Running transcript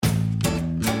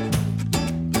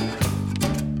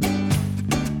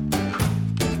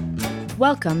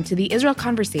Welcome to the Israel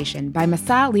Conversation by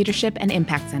Masa Leadership and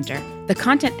Impact Center, the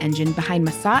content engine behind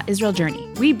Masa Israel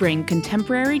Journey. We bring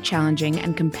contemporary, challenging,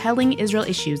 and compelling Israel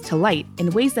issues to light in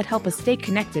ways that help us stay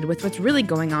connected with what's really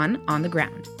going on the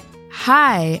ground.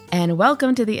 Hi, and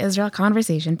welcome to the Israel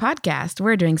Conversation podcast.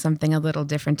 We're doing something a little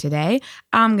different today.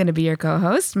 I'm going to be your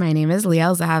co-host. My name is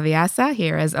Liel Zahaviasa,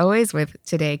 here as always with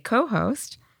today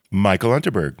co-host Michael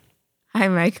Unterberg. Hi,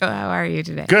 Michael. How are you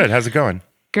today? Good. How's it going?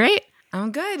 Great.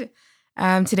 I'm good.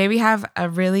 Today we have a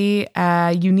really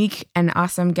unique and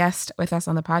awesome guest with us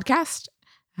on the podcast.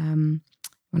 Want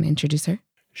to introduce her?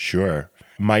 Sure.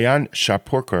 Maayan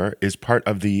Shaporkar is part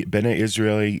of the Bene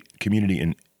Israeli community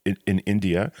in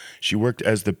India. She worked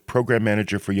as the program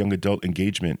manager for young adult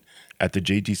engagement at the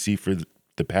JDC for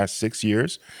the past 6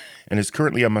 years and is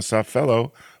currently a Masa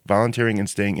Fellow, volunteering and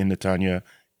staying in Netanya,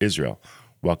 Israel.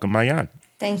 Welcome, Maayan.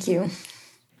 Thank you.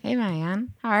 Hey, Maayan.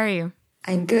 How are you?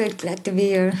 I'm good. Glad to be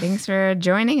here. Thanks for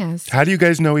joining us. How do you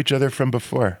guys know each other from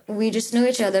before? We just know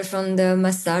each other from the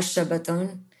Masa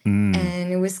Shabbaton.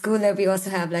 And it was cool that we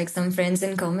also have like some friends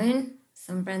in common,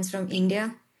 some friends from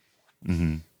India.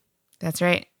 Mm-hmm. That's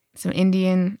right. Some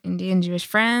Indian Jewish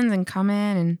friends in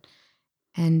common.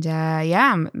 And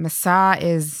Masa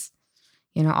is,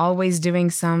 always doing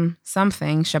something,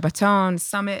 Shabbaton,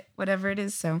 summit, whatever it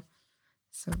is. So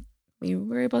we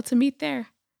were able to meet there,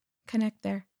 connect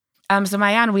there. So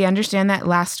Maayan, we understand that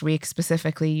last week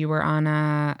specifically you were on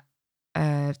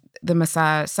the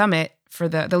Masa Summit for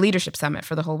the Leadership Summit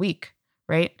for the whole week,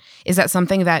 right? Is that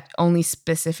something that only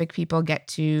specific people get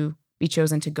to be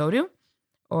chosen to go to?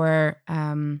 Or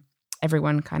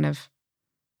everyone kind of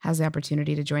has the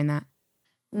opportunity to join that?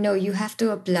 No, you have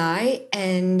to apply,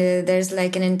 and there's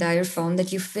like an entire form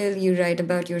that you fill. You write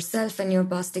about yourself and your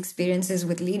past experiences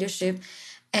with leadership,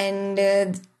 and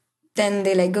then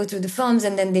they go through the forms,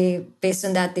 and then based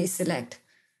on that, they select.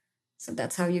 So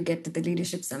that's how you get to the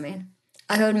Leadership Summit.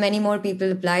 I heard many more people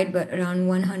applied, but around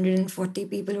 140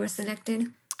 people were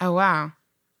selected. Oh, wow.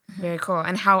 Very cool.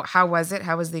 And how was it?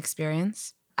 How was the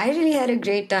experience? I really had a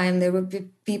great time. There were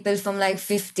people from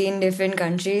 15 different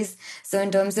countries. So in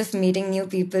terms of meeting new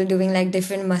people, doing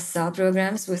different Masa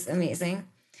programs was amazing.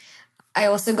 I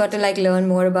also got to learn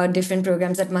more about different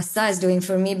programs that Masa is doing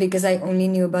for me because I only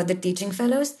knew about the teaching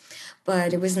fellows.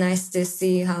 But it was nice to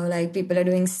see how people are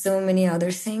doing so many other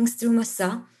things through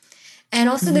Masa. And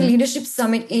also the Leadership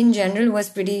Summit in general was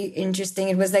pretty interesting.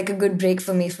 It was a good break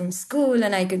for me from school,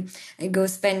 and I could go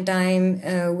spend time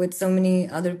with so many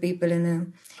other people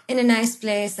in a nice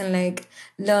place and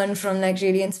learn from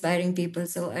really inspiring people.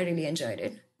 So I really enjoyed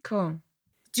it. Cool.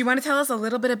 Do you want to tell us a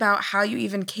little bit about how you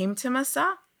even came to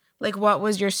Masa? What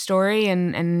was your story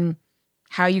and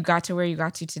how you got to where you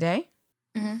got to today?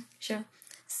 Mm-hmm, sure.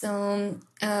 So,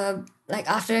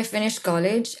 after I finished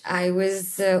college, I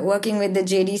was working with the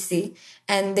JDC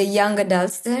and the young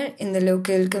adults there in the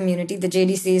local community. The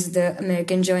JDC is the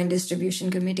American Joint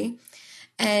Distribution Committee.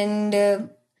 And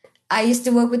I used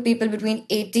to work with people between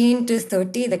 18 to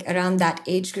 30, around that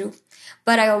age group.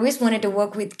 But I always wanted to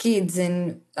work with kids.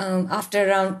 And after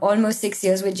around almost 6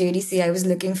 years with JDC, I was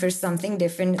looking for something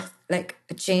different,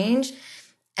 a change.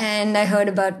 And I heard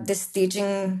about this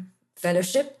teaching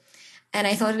fellowship. And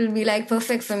I thought it would be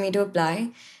perfect for me to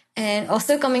apply. And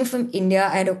also coming from India,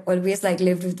 I'd always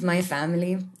lived with my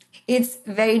family. It's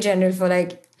very general for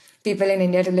people in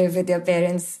India to live with their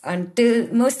parents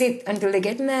mostly until they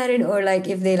get married or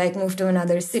if they move to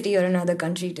another city or another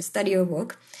country to study or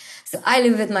work. So I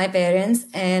live with my parents,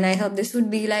 and I thought this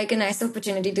would be a nice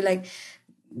opportunity to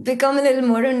become a little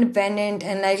more independent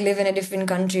and live in a different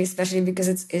country, especially because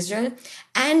it's Israel.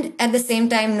 And at the same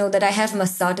time know that I have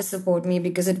Masa to support me,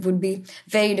 because it would be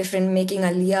very different making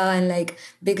Aliyah, and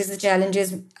because the challenge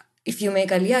is if you make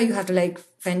Aliyah, you have to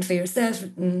fend for yourself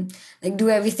and do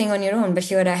everything on your own. But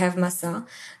here I have Masa.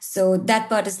 So that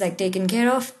part is taken care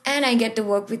of, and I get to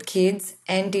work with kids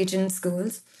and teach in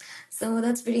schools. So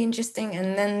that's pretty interesting.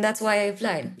 And then that's why I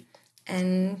applied.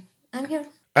 And I'm here.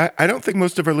 I don't think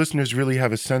most of our listeners really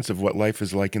have a sense of what life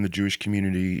is like in the Jewish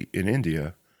community in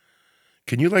India.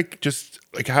 Can you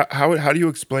how do you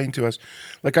explain to us?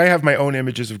 I have my own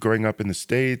images of growing up in the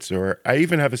States, or I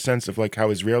even have a sense of how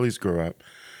Israelis grow up.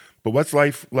 But what's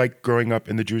life like growing up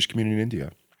in the Jewish community in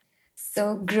India?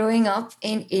 So growing up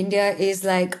in India is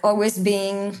always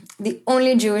being the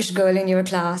only Jewish girl in your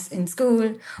class in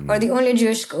school, or the only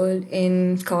Jewish girl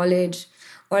in college,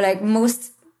 or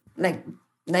most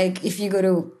if you go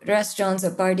to restaurants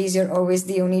or parties, you're always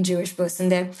the only Jewish person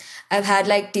there. I've had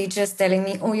teachers telling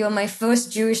me, "Oh, you're my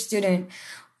first Jewish student,"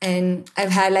 and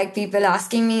I've had people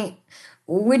asking me,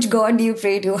 which God do you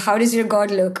pray to? How does your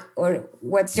God look? Or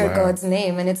what's your Wow. God's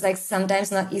name? And it's like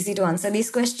sometimes not easy to answer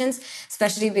these questions,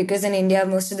 especially because in India,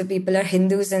 most of the people are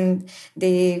Hindus and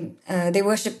they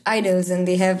worship idols and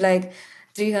they have like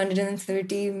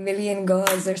 330 million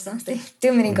gods or something,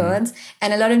 too many gods,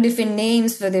 and a lot of different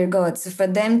names for their gods. So for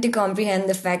them to comprehend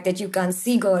the fact that you can't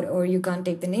see God or you can't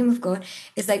take the name of God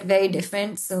is like very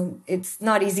different. So it's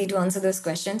not easy to answer those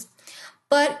questions.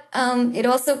 But it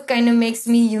also kind of makes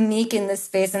me unique in this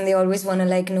space, and they always want to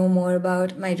like know more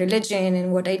about my religion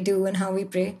and what I do and how we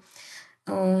pray.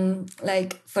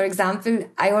 Like for example,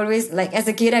 I always like as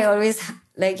a kid, I always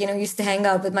like used to hang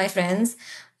out with my friends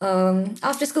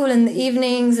after school in the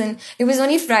evenings, and it was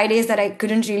only Fridays that I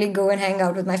couldn't really go and hang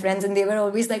out with my friends, and they were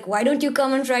always like, "Why don't you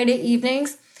come on Friday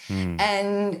evenings?"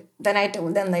 And then I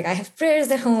told them like I have prayers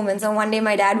at home, and so one day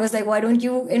my dad was like, "Why don't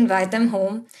you invite them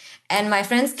home?" And my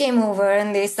friends came over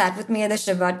and they sat with me at the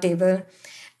Shabbat table,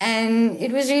 and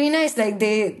it was really nice. Like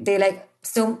they like.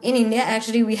 So in India,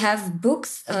 actually, we have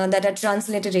books that are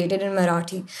transliterated in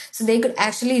Marathi, so they could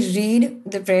actually read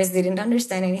the prayers. They didn't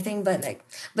understand anything, but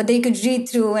they could read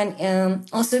through. And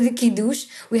also the kiddush,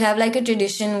 we have like a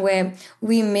tradition where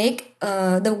we make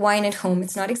the wine at home.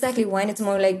 It's not exactly wine; it's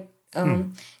more like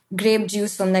grape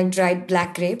juice from like dried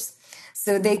black grapes.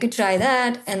 So they could try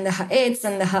that, and the ha'etz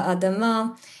and the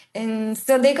ha'adama. And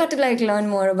so they got to like learn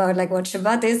more about like what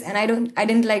Shabbat is, and I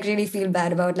didn't like really feel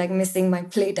bad about like missing my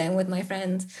playtime with my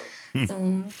friends.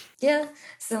 So yeah,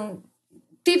 so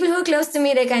people who are close to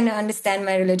me, they kind of understand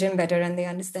my religion better and they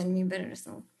understand me better.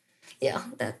 So yeah,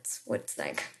 that's what it's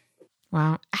like.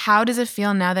 Wow. How does it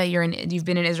feel now that you've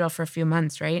been in Israel for a few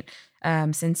months, right?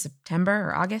 Since September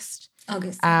or August?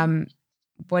 August.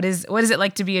 What is it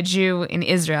like to be a Jew in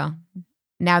Israel?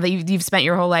 Now that you've spent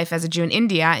your whole life as a Jew in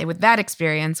India, with that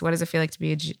experience, what does it feel like to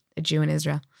be a Jew in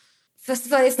Israel? First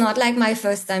of all, it's not like my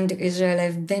first time to Israel.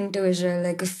 I've been to Israel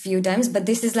like a few times, but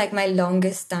this is like my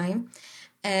longest time.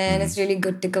 And it's really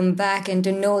good to come back and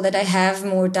to know that I have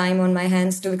more time on my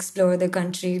hands to explore the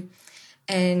country.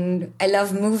 And I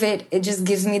love Move It. It just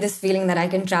gives me this feeling that I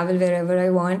can travel wherever I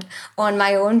want on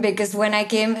my own, because when I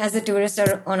came as a tourist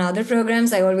or on other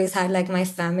programs, I always had like my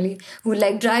family who would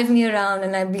like drive me around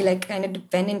and I'd be like kind of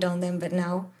dependent on them. But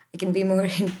now I can be more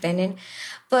independent.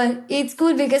 But it's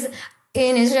cool because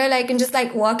in Israel, I can just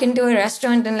like walk into a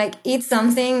restaurant and like eat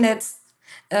something that's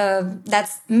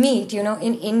meat.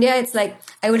 In India, it's like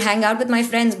I would hang out with my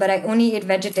friends, but I only eat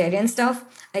vegetarian stuff.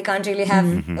 I can't really have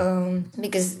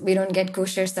because we don't get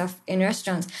kosher stuff in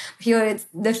restaurants. Here,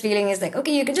 the feeling is like,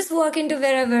 okay, you can just walk into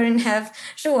wherever and have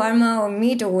shawarma or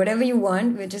meat or whatever you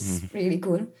want, which is really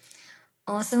cool.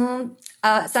 Also,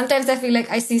 sometimes I feel like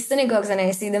I see synagogues and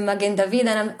I see the Magen David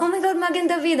and I'm like, oh my God, Magen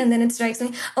David. And then it strikes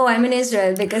me, oh, I'm in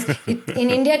Israel, because in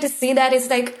India to see that it's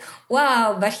like,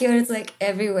 wow. But here it's like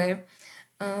everywhere.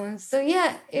 So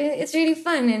yeah, it's really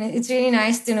fun, and it's really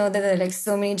nice to know that there are like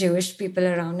so many Jewish people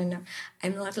around, and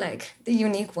I'm not like the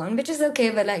unique one, which is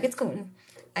okay, but like it's cool.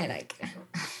 I like it.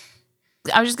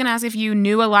 I was just going to ask if you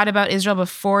knew a lot about Israel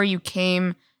before you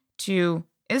came to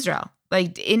Israel.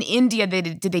 Like in India,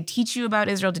 did they teach you about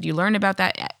Israel? Did you learn about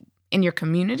that in your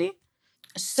community?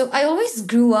 So I always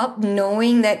grew up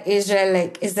knowing that Israel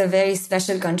like is a very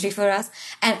special country for us,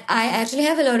 and I actually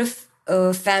have a lot of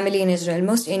family in Israel.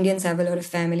 Most Indians have a lot of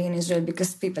family in Israel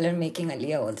because people are making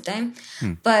aliyah all the time.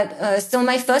 But so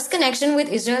my first connection with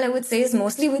Israel, I would say, is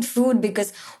mostly with food,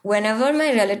 because whenever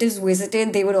my relatives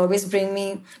visited, they would always bring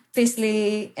me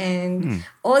pisli and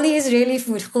all the Israeli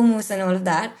food, hummus and all of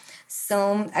that.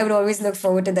 So I would always look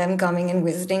forward to them coming and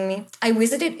visiting me. I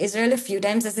visited Israel a few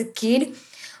times as a kid,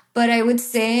 but I would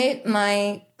say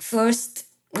my first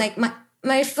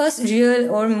real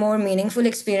or more meaningful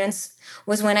experience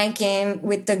was when I came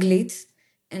with Taglit,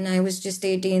 and I was just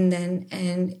 18 then,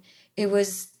 and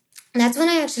that's when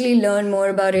I actually learned more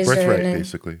about Israel. Birthright,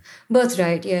 basically.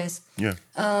 Birthright, yes. Yeah.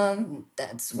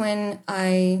 That's when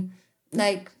I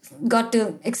like got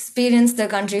to experience the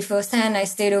country firsthand. I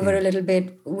stayed over a little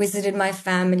bit, visited my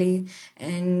family,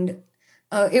 and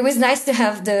it was nice to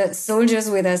have the soldiers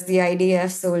with us, the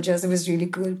IDF soldiers. It was really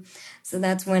cool. So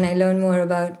that's when I learned more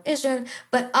about Israel.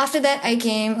 But after that, I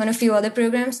came on a few other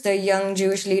programs, the Young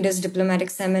Jewish Leaders Diplomatic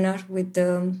Seminar with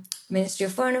the Ministry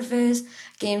of Foreign Affairs,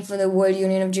 came for the World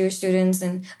Union of Jewish Students,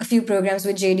 and a few programs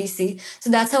with JDC. So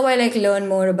that's how I like learned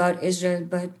more about Israel.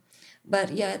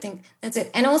 But yeah, I think that's it.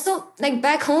 And also, like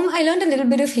back home, I learned a little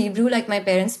bit of Hebrew. Like my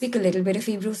parents speak a little bit of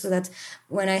Hebrew. So that's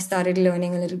when I started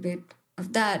learning a little bit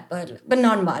of that, but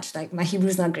not much. Like my Hebrew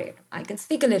is not great. I can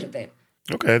speak a little bit.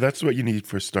 Okay, that's what you need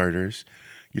for starters.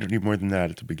 You don't need more than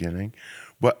that at the beginning.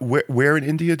 But where in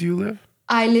India do you live?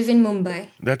 I live in Mumbai.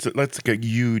 That's like a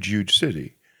huge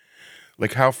city.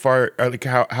 Like how far? Like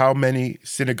how many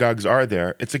synagogues are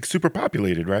there? It's like super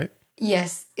populated, right?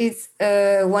 Yes, it's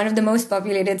one of the most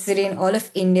populated city in all of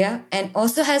India, and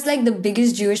also has like the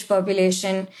biggest Jewish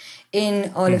population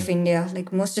in all of India.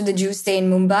 Like most of the Jews stay in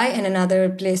Mumbai and another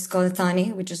place called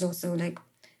Thane, which is also like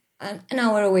an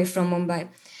hour away from Mumbai.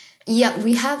 Yeah,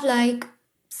 we have like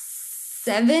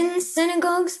 7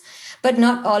 synagogues, but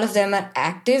not all of them are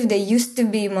active. They used to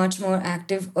be much more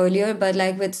active earlier, but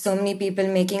like with so many people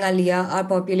making Aliyah, our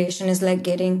population is like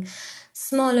getting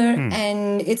smaller,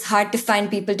 and it's hard to find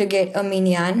people to get a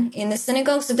minyan in the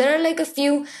synagogue. So there are like a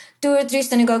few, 2 or 3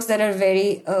 synagogues that are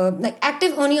very like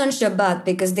active only on Shabbat,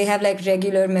 because they have like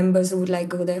regular members who would like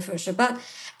go there for Shabbat,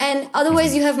 and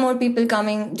otherwise you have more people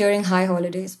coming during high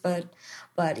holidays.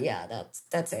 But yeah,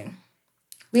 that's it.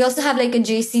 We also have like a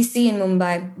JCC in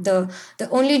Mumbai. The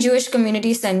only Jewish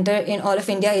community center in all of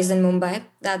India is in Mumbai.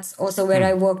 That's also where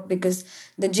I worked, because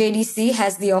the JDC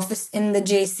has the office in the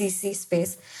JCC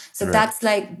space. So that's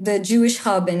like the Jewish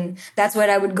hub, and that's where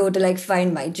I would go to like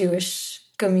find my Jewish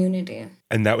community.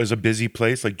 And that was a busy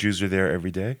place. Like Jews are there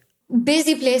every day.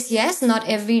 Busy place, yes. Not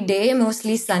every day,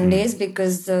 mostly Sundays,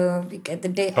 because we get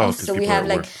the day off. 'cause So we people are have at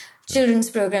like work. children's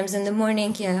programs in the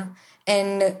morning, yeah.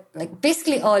 And like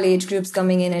basically all age groups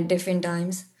coming in at different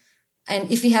times. And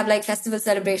if we have like festival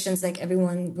celebrations, like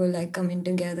everyone will like come in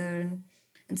together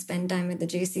and spend time with the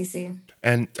JCC.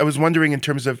 And I was wondering in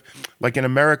terms of like in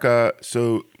America,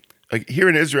 so like here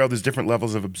in Israel, there's different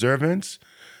levels of observance,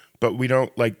 but we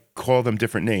don't like call them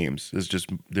different names.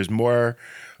 There's more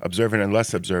observant and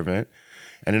less observant.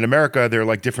 And in America, there are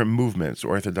like different movements: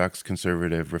 Orthodox,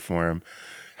 conservative, Reform.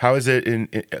 How is it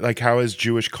how is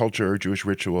Jewish culture, Jewish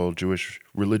ritual, Jewish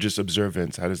religious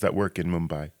observance? How does that work in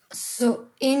Mumbai? So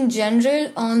in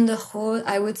general, on the whole,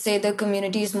 I would say the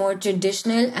community is more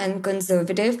traditional and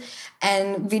conservative,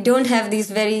 and we don't have these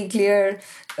very clear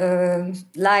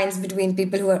lines between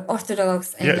people who are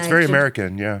Orthodox and It's very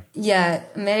American, yeah. Yeah,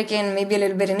 American, maybe a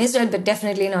little bit in Israel, but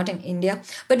definitely not in India.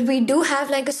 But we do have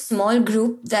like a small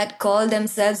group that call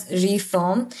themselves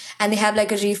Reform, and they have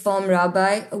like a Reform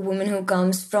rabbi, a woman who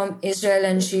comes from Israel,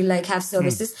 and she like have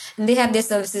services, and they have their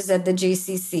services at the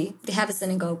JCC. They have a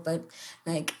synagogue, but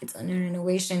like it's under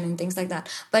renovation and things like that.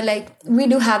 But like we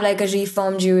do have like a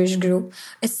Reform Jewish group,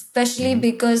 especially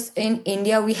because in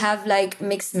India we have like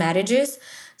mixed marriages.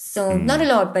 So not a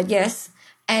lot, but yes.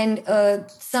 And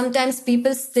sometimes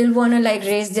people still want to like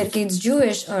raise their kids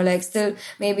Jewish, or like still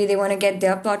maybe they want to get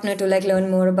their partner to like learn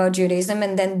more about Judaism,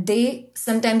 and then they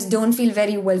sometimes don't feel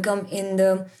very welcome in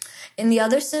the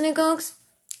other synagogues,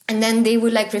 and then they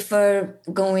would like prefer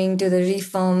going to the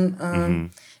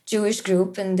Reform Jewish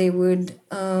group, and they would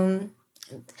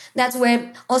that's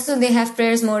where also they have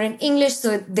prayers more in English,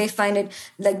 so they find it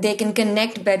like they can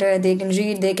connect better, they can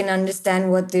read, they can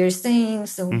understand what they're saying,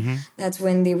 so that's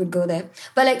when they would go there.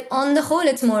 But like on the whole,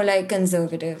 it's more like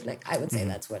conservative, like I would say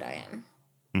that's what I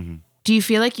am. Do you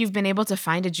feel like you've been able to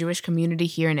find a Jewish community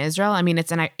here in Israel? I mean,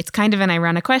 it's kind of an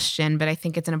ironic question, but I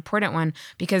think it's an important one,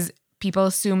 because people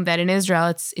assume that in Israel,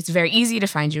 it's very easy to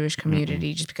find Jewish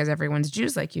community just because everyone's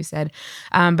Jews, like you said.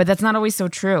 But that's not always so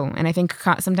true. And I think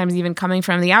sometimes even coming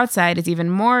from the outside, it's even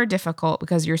more difficult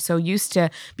because you're so used to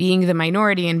being the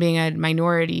minority and being a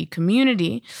minority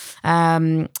community.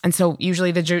 And so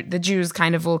usually the Jews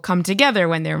kind of will come together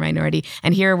when they're a minority.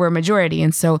 And here we're majority.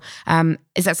 And so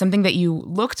is that something that you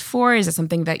looked for? Is it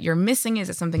something that you're missing?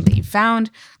 Is it something that you found?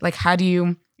 Like, how do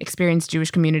you experience Jewish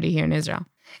community here in Israel?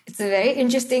 It's a very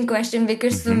interesting question,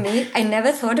 because for me, I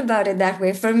never thought about it that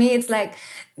way. For me, it's like,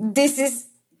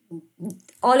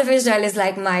 all of Israel is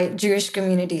like my Jewish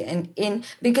community. And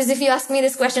because if you ask me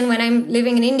this question when I'm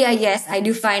living in India, yes, I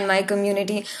do find my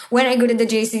community. When I go to the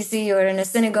JCC or in a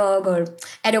synagogue or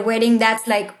at a wedding, that's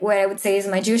like where I would say is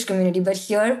my Jewish community. But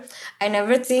here, I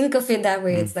never think of it that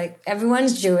way. It's like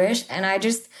everyone's Jewish, and I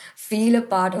just feel a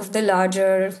part of the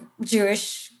larger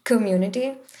Jewish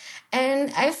community.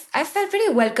 And I felt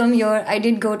pretty welcome here. I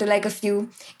did go to like a few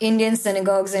Indian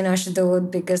synagogues in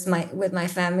Ashdod because with my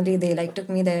family, they like took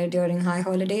me there during high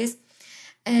holidays.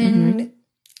 And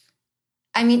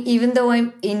I mean, even though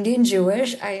I'm Indian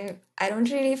Jewish, I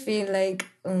don't really feel like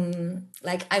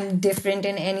I'm different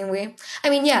in any way. I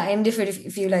mean, yeah, I'm different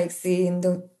if you like see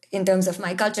in terms of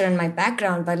my culture and my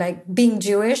background, but like being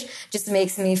Jewish just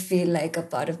makes me feel like a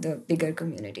part of the bigger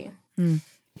community.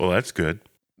 Well, that's good.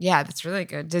 Yeah, that's really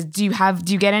good. Do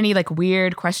you get any like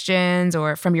weird questions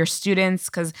or from your students?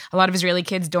 Because a lot of Israeli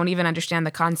kids don't even understand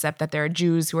the concept that there are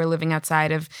Jews who are living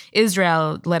outside of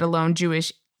Israel, let alone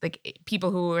Jewish like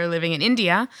people who are living in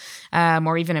India,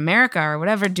 or even America or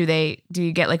whatever, do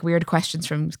you get like weird questions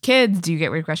from kids? Do you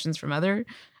get weird questions from other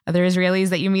Israelis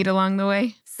that you meet along the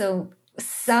way? So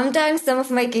sometimes some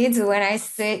of my kids, when I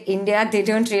say India, they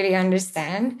don't really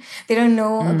understand. They don't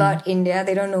know about India.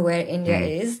 They don't know where India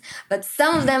is. But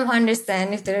some of them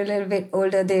understand if they're a little bit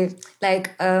older. They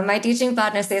like, my teaching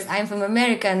partner says, I'm from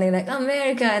America. And they're like,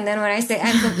 America. And then when I say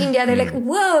I'm from India, they're like,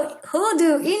 whoa,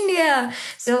 Hodu, India.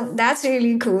 So that's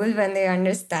really cool when they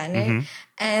understand it.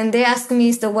 And they ask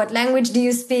me, so what language do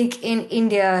you speak in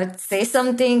India? Say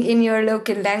something in your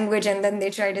local language. And then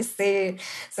they try to say it.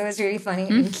 So it's really funny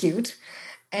and cute.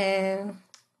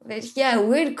 But yeah,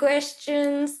 weird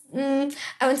questions. I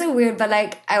wouldn't say weird, but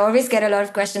like I always get a lot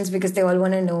of questions because they all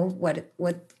want to know what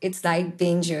it's like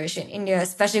being Jewish in India,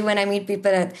 especially when I meet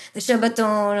people at the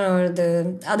Shabbaton or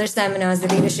the other seminars, the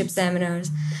leadership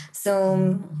seminars.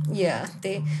 So yeah,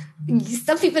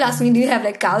 some people ask me, do you have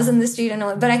like cows on the street and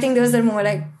all? But I think those are more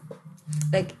like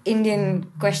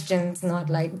Indian questions, not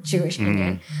like Jewish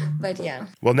Indian. But yeah.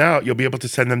 Well, now you'll be able to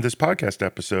send them this podcast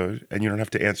episode and you don't have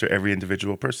to answer every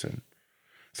individual person.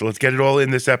 So let's get it all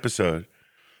in this episode.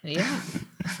 Yeah.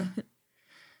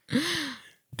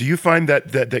 Do you find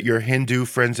that your Hindu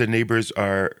friends and neighbors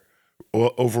are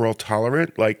overall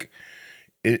tolerant? Like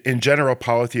in general,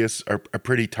 polytheists are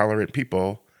pretty tolerant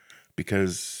people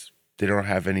because they don't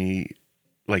have any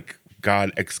like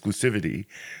God exclusivity.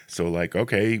 So like,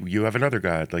 okay, you have another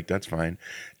God, like that's fine.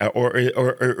 Or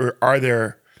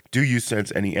do you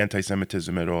sense any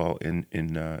anti-Semitism at all in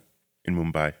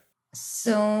Mumbai?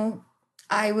 So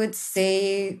I would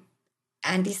say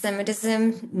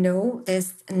anti-Semitism, no,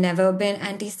 there's never been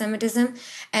anti-Semitism.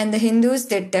 And the Hindus,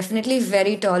 they're definitely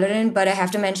very tolerant, but I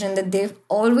have to mention that they've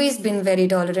always been very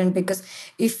tolerant because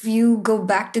if you go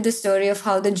back to the story of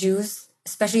how the Jews,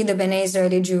 especially the Bene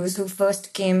Israeli Jews who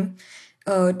first came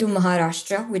to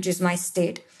Maharashtra, which is my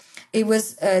state, it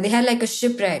was they had like a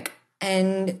shipwreck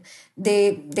and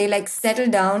they like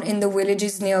settled down in the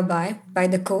villages nearby by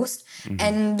the coast.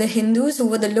 And the Hindus who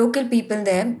were the local people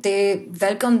there, they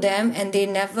welcomed them and they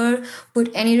never put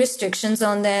any restrictions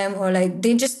on them or like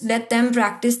they just let them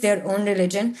practice their own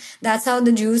religion. That's how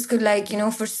the Jews could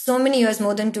for so many years,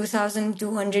 more than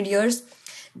 2,200 years,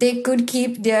 they could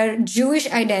keep their Jewish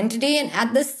identity and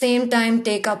at the same time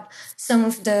take up some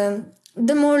of the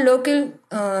more local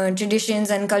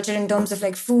traditions and culture in terms of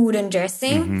like food and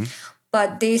dressing.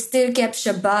 But they still kept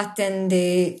Shabbat and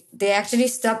they actually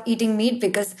stopped eating meat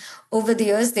because over the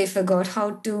years they forgot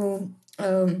how to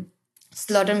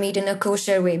slaughter meat in a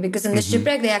kosher way. Because in the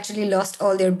shipwreck they actually lost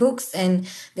all their books and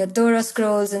their Torah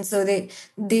scrolls, and so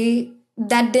they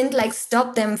that didn't like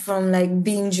stop them from like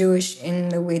being Jewish in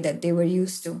the way that they were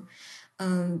used to.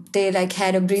 They like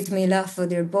had a brit milah for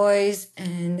their boys,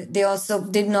 and they also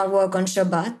did not work on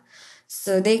Shabbat.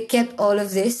 So they kept all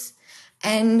of this,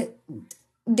 and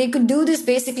they could do this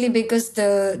basically because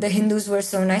the Hindus were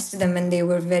so nice to them and they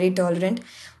were very tolerant.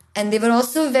 And they were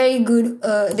also very good.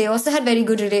 They also had very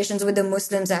good relations with the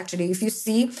Muslims, actually. If you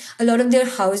see, a lot of their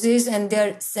houses and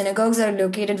their synagogues are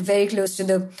located very close to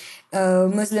the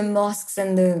Muslim mosques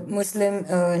and the Muslim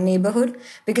neighborhood,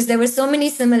 because there were so many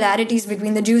similarities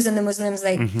between the Jews and the Muslims,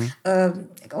 like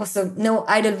also no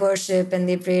idol worship, and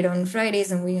they prayed on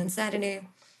Fridays and we on Saturday.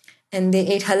 And they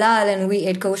ate halal and we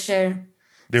ate kosher.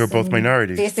 They were both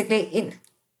minorities. Basically,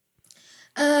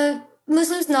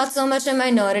 Muslims not so much a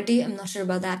minority. I'm not sure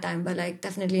about that time, but like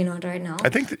definitely not right now. I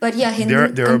think, but yeah,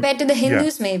 compared to the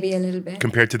Hindus, maybe a little bit.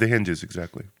 Compared to the Hindus,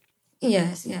 exactly.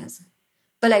 Yes.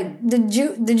 But like the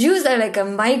Jews are like a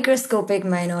microscopic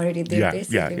minority. They're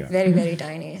basically very, very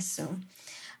tiny. So,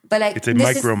 but like it's a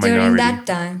micro minority during that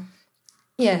time.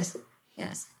 Yes.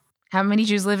 How many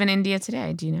Jews live in India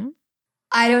today? Do you know?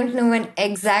 I don't know an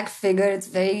exact figure. It's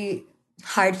very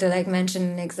hard to like mention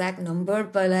an exact number,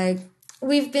 but like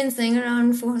we've been saying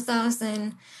around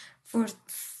 4,000,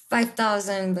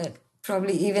 5,000, but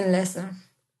probably even lesser.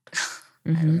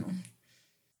 I don't know.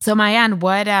 So Maayan,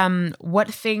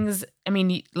 what things, I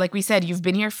mean, like we said, you've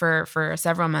been here for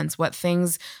several months. What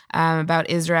things about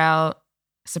Israel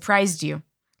surprised you?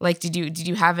 Like, did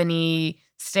you have any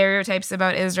stereotypes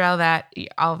about Israel that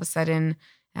all of a sudden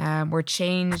were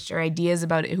changed, or ideas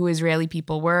about who Israeli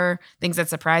people were, things that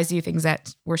surprised you, things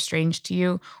that were strange to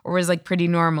you, or was like pretty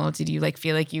normal? Did you like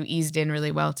feel like you eased in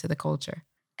really well to the culture?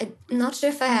 I'm not sure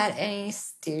if I had any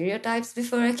stereotypes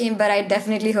before I came, but I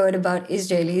definitely heard about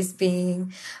Israelis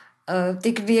being,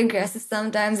 they could be aggressive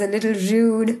sometimes, a little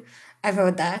rude. I've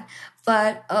heard that.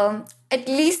 But at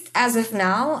least as of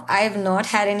now, I have not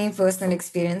had any personal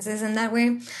experiences in that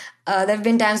way. There have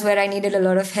been times where I needed a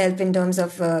lot of help in terms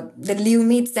of the Liu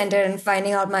Meat Center and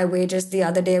finding out my way. Just the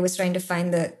other day, I was trying to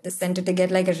find the center to get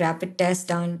like a rapid test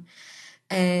done.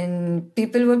 And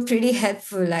people were pretty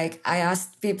helpful. Like I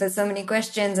asked people so many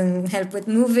questions and help with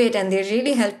Move It, and they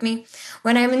really helped me.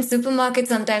 When I'm in supermarket,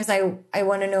 sometimes I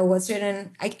want to know what's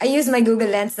written. I use my Google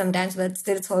Lens sometimes, but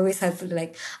still it's always helpful to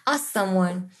like ask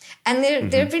someone. And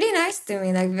they're pretty nice to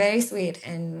me, like very sweet.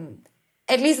 And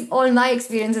at least all my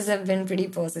experiences have been pretty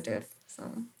positive. So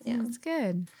yeah. That's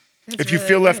good. If you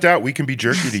feel left out, we can be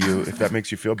jerky to you if that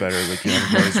makes you feel better. Like you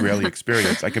have no Israeli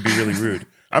experience. I could be really rude.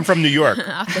 I'm from New York.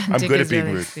 I'm good at being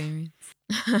rude.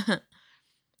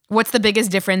 What's the biggest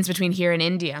difference between here and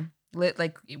India?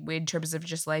 Like in terms of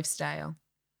just lifestyle?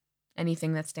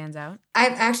 Anything that stands out?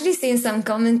 I've actually seen some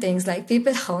common things like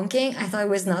people honking. I thought it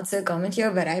was not so common here,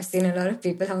 but I've seen a lot of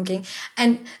people honking.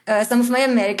 And some of my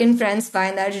American friends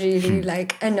find that really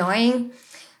like annoying.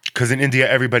 Because in India,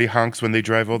 everybody honks when they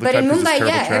drive all the But time. in Mumbai, yeah,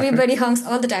 traffic. everybody honks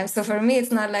all the time. So for me,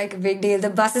 it's not like a big deal. The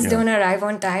buses don't arrive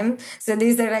on time. So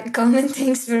these are like common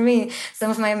things for me.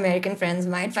 Some of my American friends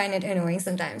might find it annoying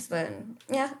sometimes. But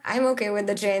yeah, I'm okay with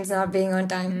the trains not being on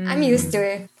time. I'm used to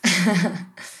it.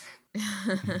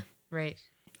 Right.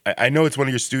 I know it's one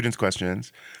of your students'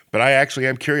 questions, but I actually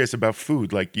am curious about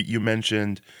food. Like you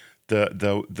mentioned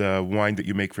the wine that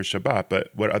you make for Shabbat,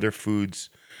 but what other foods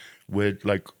would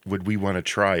we want to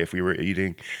try if we were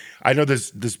eating? I know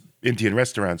there's Indian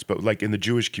restaurants, but like in the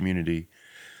Jewish community,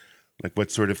 like what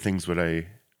sort of things would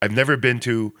I've never been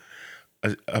to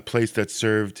a place that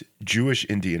served Jewish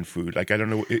Indian food. Like I don't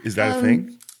know, is that a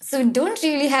thing? So don't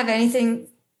really have anything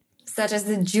such as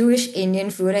the Jewish Indian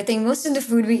food. I think most of the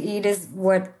food we eat is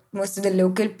what most of the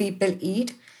local people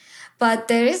eat. But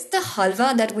there is the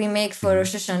halwa that we make for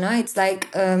Rosh Hashanah. It's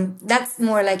like, that's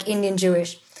more like Indian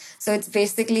Jewish. So it's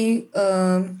basically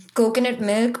coconut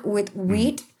milk with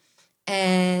wheat.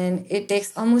 And it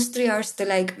takes almost 3 hours to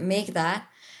like make that.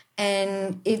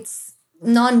 And it's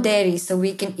non-dairy. So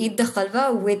we can eat the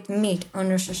halwa with meat on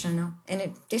Rosh Hashanah. And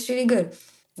it tastes really good.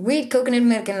 Wheat, coconut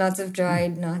milk, and lots of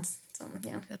dried nuts. So,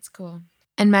 yeah. That's cool.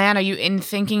 And Maayan, are you in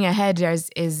thinking ahead?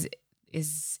 Is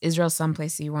Israel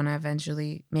someplace you want to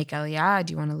eventually make Aliyah?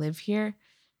 Do you want to live here?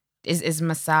 Is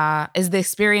Masa, is the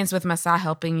experience with Masa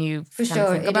helping you For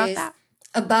sure, think about that?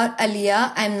 About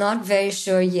Aliyah, I'm not very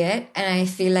sure yet, and I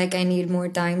feel like I need more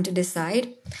time to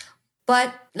decide.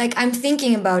 But like I'm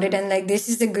thinking about it, and like this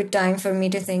is a good time for me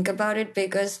to think about it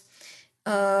because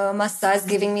Masa is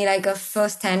giving me like a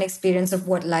first-hand experience of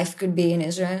what life could be in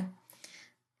Israel,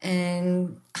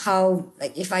 and how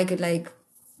like if I could like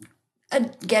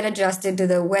get adjusted to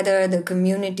the weather, the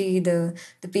community, the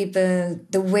people,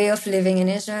 the way of living in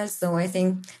Israel. So I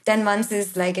think 10 months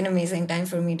is like an amazing time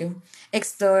for me to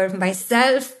explore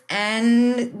myself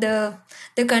and the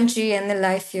country and the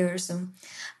life here. So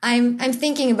I'm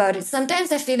thinking about it.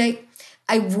 Sometimes I feel like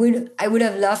I would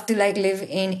have loved to like live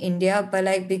in India, but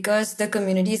like because the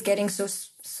community is getting so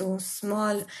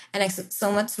small and like so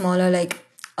much smaller, like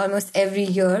almost every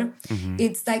year,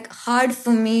 it's like hard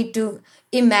for me to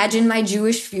imagine my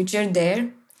Jewish future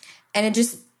there, and it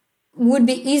just would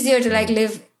be easier to like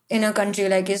live in a country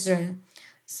like Israel.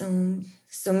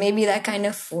 So maybe that kind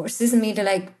of forces me to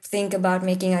like think about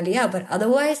making Aliyah. But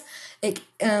otherwise, like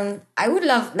I would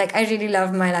love, like I really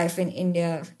love my life in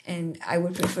India, and I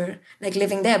would prefer like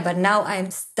living there. But now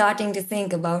I'm starting to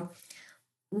think about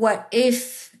what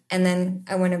if, and then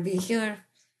I want to be here.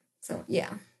 So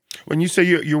yeah. When you say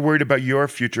you're worried about your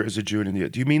future as a Jew in India,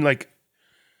 do you mean like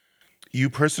you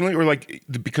personally, or like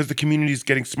because the community is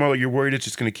getting smaller, you're worried it's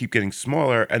just going to keep getting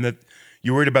smaller, and that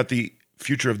you're worried about the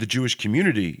future of the Jewish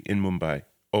community in Mumbai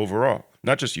overall,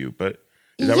 not just you, but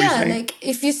is that what you're saying? Like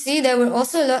if you see, there were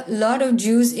also a lot of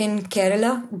Jews in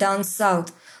Kerala down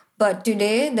south. But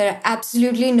today there are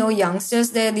absolutely no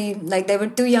youngsters there. There were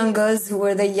 2 young girls who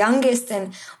were the youngest,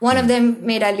 and one of them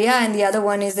made Aliyah, and the other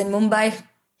one is in Mumbai.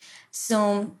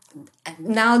 So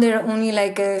now there are only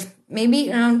like maybe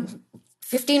around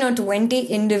 15 or 20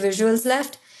 individuals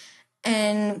left,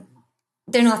 and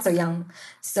they're not so young.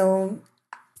 So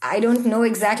I don't know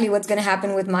exactly what's going to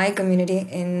happen with my community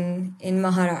in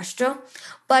Maharashtra.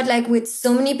 But like with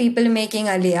so many people making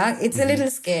Aliyah, it's a little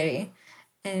scary.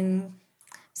 And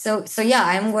so yeah,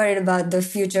 I'm worried about the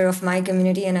future of my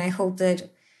community, and I hope that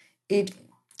it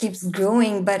keeps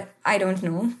growing, but I don't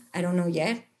know. I don't know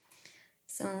yet.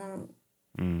 So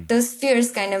those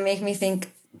fears kind of make me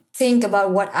think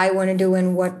about what I want to do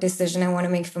and what decision I want to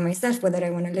make for myself, whether I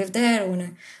want to live there or want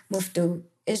to move to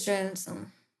Israel. So,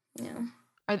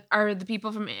 yeah. Are the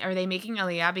people are they making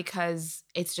Aliyah because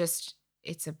it's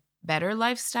better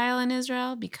lifestyle in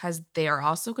Israel because they are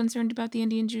also concerned about the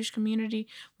Indian Jewish community?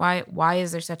 Why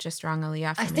is there such a strong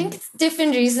aliyah I from think India? it's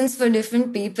different reasons for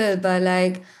different people, but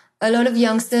like a lot of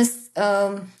youngsters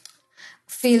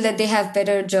feel that they have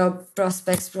better job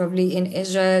prospects probably in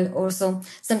Israel. Also,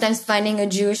 sometimes finding a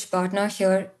Jewish partner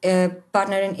here,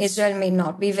 partner in Israel may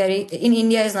not be in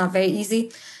India is not very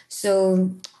easy.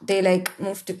 So they like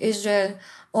move to Israel.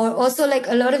 Or also like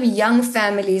a lot of young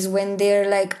families, when they're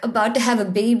like about to have a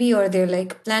baby or they're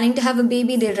like planning to have a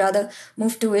baby, they'd rather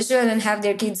move to Israel and have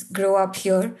their kids grow up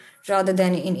here rather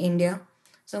than in India.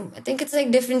 So I think it's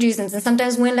like different reasons. And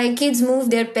sometimes when like kids move,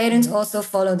 their parents also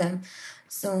follow them.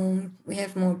 So we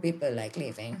have more people like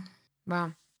leaving.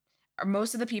 Wow. Are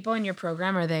most of the people in your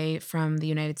program, are they from the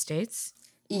United States?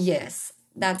 Yes,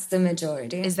 that's the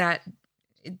majority. Is that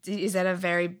a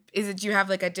very, do you have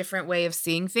like a different way of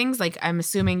seeing things? Like I'm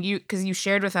assuming because you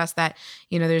shared with us that,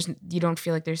 you don't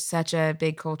feel like there's such a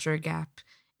big culture gap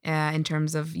in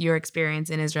terms of your experience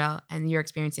in Israel and your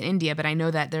experience in India. But I know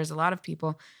that there's a lot of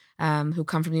people who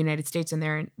come from the United States and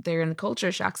they're in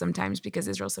culture shock sometimes because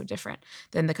Israel's so different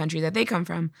than the country that they come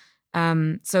from.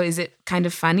 So is it kind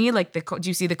of funny? Like do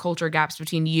you see the culture gaps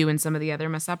between you and some of the other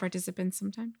Masa participants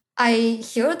sometimes? I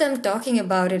hear them talking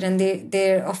about it, and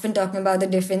they're often talking about the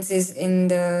differences in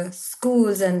the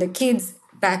schools and the kids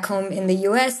back home in the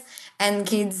US and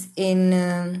kids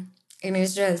in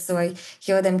Israel. So I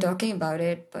hear them talking about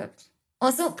it. But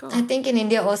also, Cool. I think in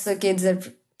India, also kids are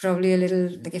probably a little,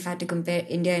 like if I had to compare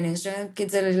India and Israel,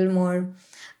 kids are a little more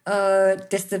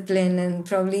disciplined, and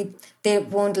probably they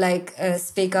won't like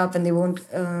speak up, and they won't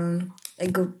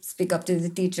like go speak up to the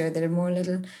teacher. They're more a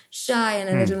little shy and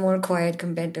a little more quiet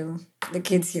compared to the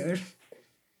kids here.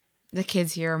 The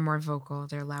kids here are more vocal.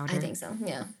 They're louder. I think so.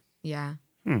 Yeah. Yeah.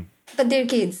 But they're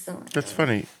kids, so That's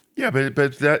funny. Yeah,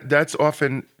 but that's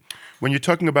often when you're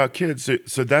talking about kids.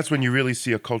 So that's when you really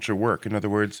see a culture work. In other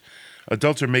words,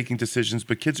 adults are making decisions,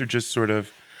 but kids are just sort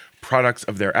of products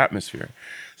of their atmosphere.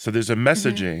 So there's a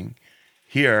messaging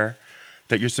here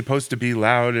that you're supposed to be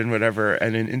loud and whatever,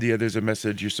 and in India there's a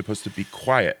message you're supposed to be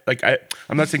quiet. Like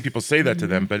I'm not saying people say that to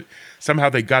them, but somehow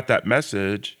they got that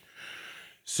message,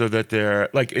 so that they're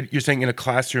like you're saying in a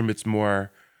classroom it's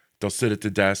more they'll sit at the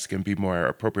desk and be more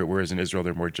appropriate, whereas in Israel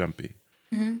they're more jumpy.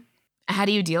 How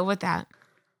do you deal with that?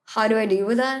 how do I deal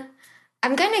with that?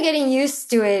 I'm kind of getting used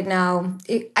to it now.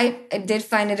 I did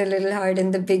find it a little hard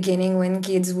in the beginning when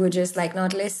kids would just like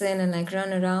not listen and like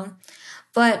run around.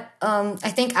 But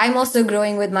I think I'm also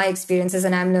growing with my experiences,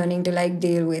 and I'm learning to like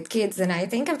deal with kids, and I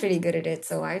think I'm pretty good at it.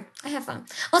 So I have fun.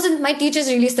 Also, my teacher's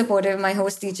really supportive. My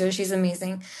host teacher, she's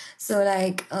amazing. So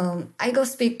like I go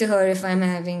speak to her if I'm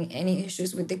having any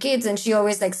issues with the kids, and she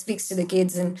always like speaks to the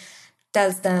kids and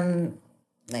tells them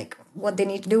like what they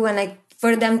need to do, and like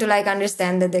for them to like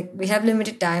understand that we have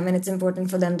limited time, and it's important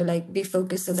for them to like be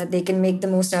focused so that they can make the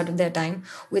most out of their time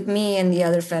with me and the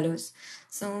other fellows.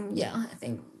 So yeah, I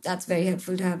think that's very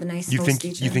helpful to have a nice host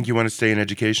teacher. You think you want to stay in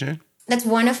education? That's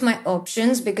one of my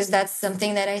options, because that's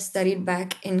something that I studied back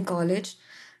in college.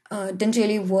 Didn't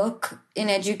really work in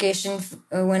education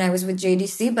when I was with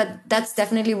JDC, but that's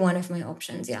definitely one of my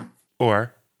options, yeah.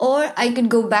 Or I could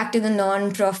go back to the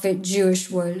non-profit Jewish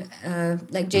world,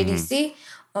 like JDC,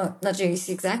 or not JDC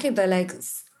exactly, but like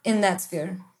in that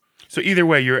sphere. so either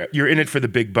way, you're in it for the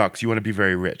big bucks. You want to be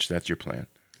very rich. That's your plan.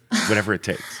 Whatever it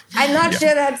takes. I'm not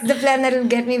sure that's the plan that will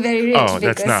get me very rich. Oh,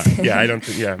 that's not. Yeah, I don't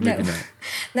think. Yeah, maybe not.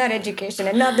 Not education,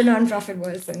 and not the non-profit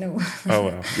world, so no. Oh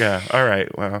well. Yeah. All right.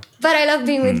 Well. But I love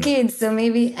being with kids, so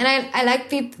maybe, and I like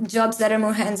jobs that are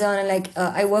more hands-on, and like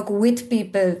I work with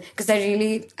people, because I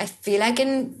feel I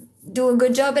can do a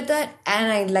good job at that,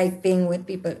 and I like being with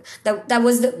people. That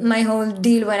was my whole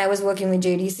deal when I was working with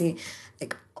JDC.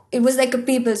 Like it was like a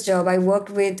people's job. I worked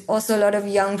with also a lot of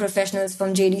young professionals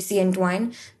from JDC and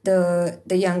Twine, the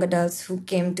young adults who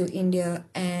came to India,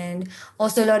 and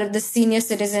also a lot of the senior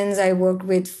citizens I worked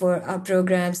with for our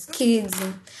programs, kids.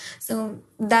 And so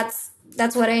that's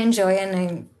what I enjoy, and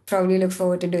I probably look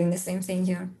forward to doing the same thing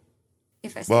here.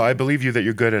 Well, I believe you that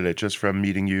you're good at it just from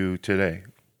meeting you today.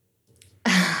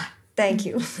 Thank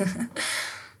you.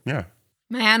 Yeah.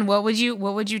 Man, what would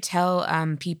you tell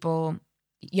people,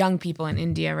 young people in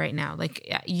India right now? Like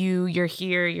you're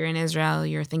here, you're in Israel,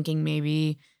 you're thinking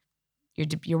maybe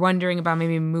you're wondering about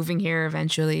maybe moving here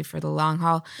eventually for the long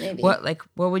haul. Maybe. What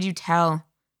would you tell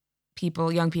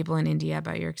young people in India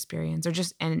about your experience, or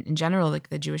just and in general, like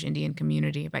the Jewish Indian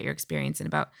community, about your experience and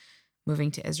about moving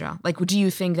to Israel? Like, do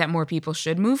you think that more people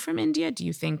should move from India? Do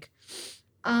you think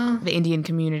the Indian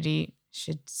community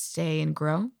should stay and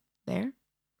grow there?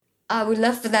 I would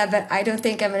love for that, but I don't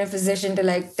think I'm in a position to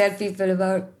like tell people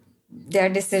about their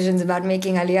decisions about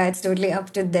making Aliyah. It's totally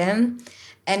up to them.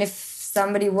 And if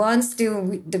somebody wants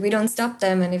to, we don't stop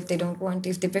them. And if they don't want to,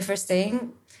 if they prefer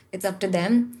staying, it's up to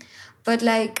them. But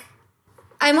like,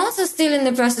 I'm also still in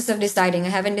the process of deciding. I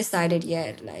haven't decided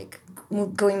yet. Like,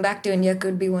 going back to India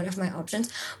could be one of my options.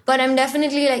 But I'm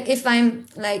definitely like, if I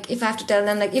have to tell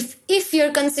them, like, if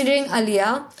you're considering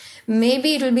Aliyah,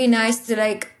 maybe it will be nice to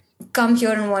like come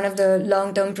here in one of the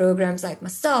long-term programs like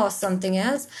Masa or something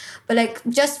else. But like,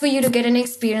 just for you to get an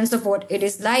experience of what it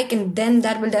is like, and then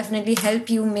that will definitely help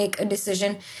you make a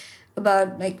decision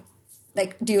about like,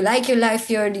 do you like your life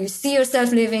here? Do you see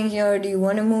yourself living here? Do you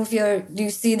want to move here? Do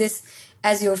you see this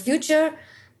as your future?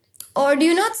 Or do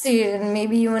you not see it and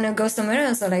maybe you want to go somewhere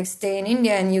else or like stay in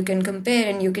India, and you can compare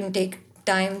and you can take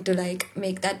time to like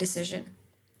make that decision.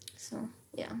 So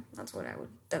yeah, that's what I would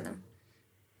tell them.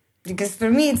 Because for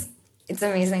me, it's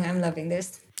amazing. I'm loving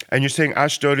this. And you're saying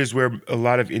Ashdod is where a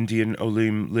lot of Indian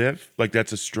Olim live? Like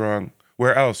that's a strong...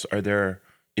 Where else are there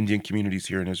Indian communities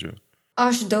here in Israel?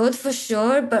 Ashdod for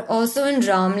sure, but also in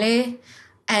Ramle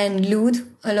and Lud,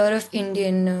 a lot of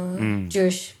Indian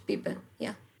Jewish people.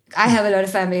 Yeah. I have a lot of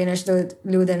family in Ashdod,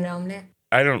 Lud and Ramle.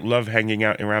 I don't love hanging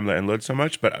out in Ramla and Lod so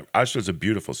much, but Ashdod's a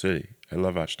beautiful city. I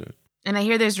love Ashdod. And I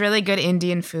hear there's really good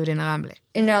Indian food in Ramle.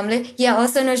 In Ramle? Yeah,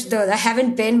 also in Ashdod. I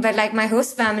haven't been, but like my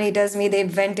host family tells me they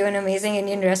went to an amazing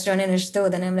Indian restaurant in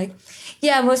Ashdod, and I'm like,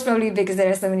 yeah, most probably because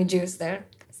there are so many Jews there.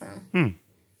 So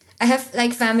I have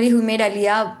like family who made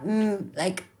Aliyah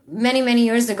like many, many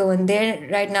years ago, and they're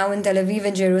right now in Tel Aviv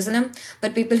and Jerusalem.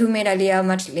 But people who made Aliyah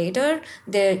much later,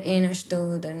 they're in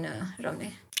Ashdod and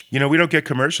Ramle. You know, we don't get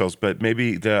commercials, but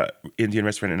maybe the Indian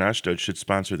restaurant in Ashdod should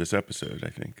sponsor this episode, I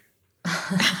think.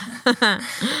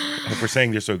 If we're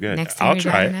saying they're so good. Next time I'll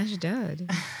try it.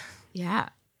 Ashdod. Yeah,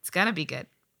 it's gotta be good.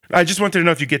 I just wanted to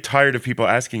know if you get tired of people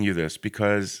asking you this,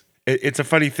 because it's a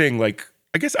funny thing. Like,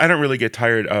 I guess I don't really get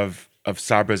tired of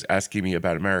Sabras asking me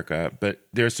about America, but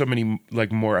there's so many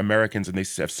like more Americans, and they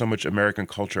have so much American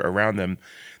culture around them.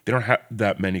 They don't have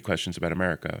that many questions about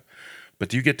America. But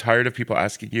do you get tired of people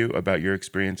asking you about your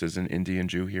experience as an Indian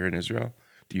Jew here in Israel?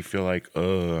 Do you feel like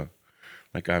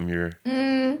I'm your...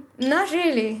 Not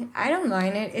really. I don't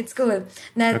mind it. It's cool.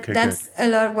 That's a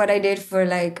lot what I did for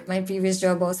like my previous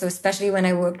job also, especially when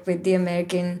I worked with the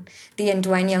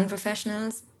Entwine Young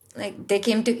Professionals. Like they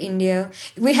came to India.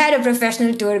 We had a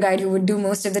professional tour guide who would do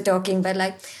most of the talking, but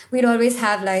like we'd always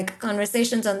have like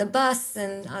conversations on the bus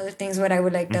and other things what I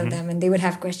would like tell them, and they would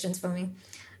have questions for me.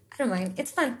 I don't mind.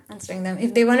 It's fun answering them.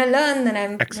 If they want to learn, then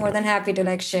I'm more than happy to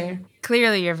like share.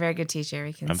 Clearly, you're a very good teacher.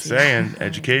 We can I'm see saying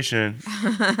education.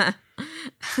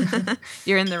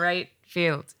 You're in the right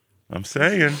field. I'm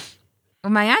saying.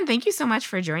 Well, Maayan, thank you so much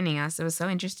for joining us. It was so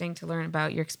interesting to learn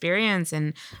about your experience,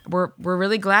 and we're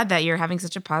really glad that you're having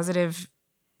such a positive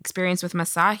experience with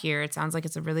Masa here. It sounds like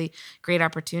it's a really great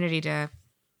opportunity to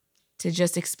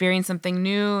just experience something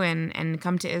new and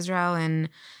come to Israel and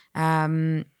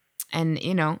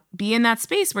you know, be in that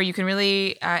space where you can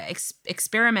really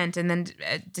experiment and then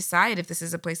decide if this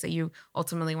is a place that you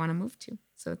ultimately want to move to.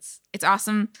 So it's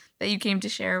awesome that you came to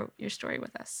share your story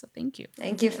with us. So thank you.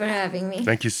 Thank you for having me.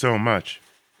 Thank you so much.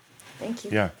 Thank you.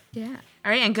 Yeah.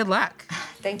 All right, and good luck.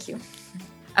 Thank you.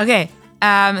 Okay,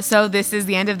 so this is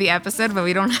the end of the episode, but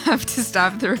we don't have to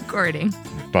stop the recording.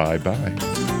 Bye-bye.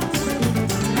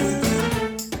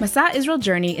 Masa Israel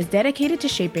Journey is dedicated to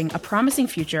shaping a promising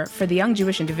future for the young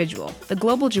Jewish individual, the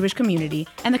global Jewish community,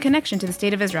 and the connection to the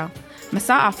State of Israel.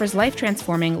 Masa offers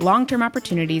life-transforming, long-term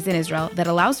opportunities in Israel that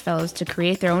allows fellows to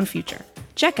create their own future.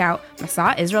 Check out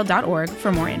masaisrael.org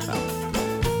for more info.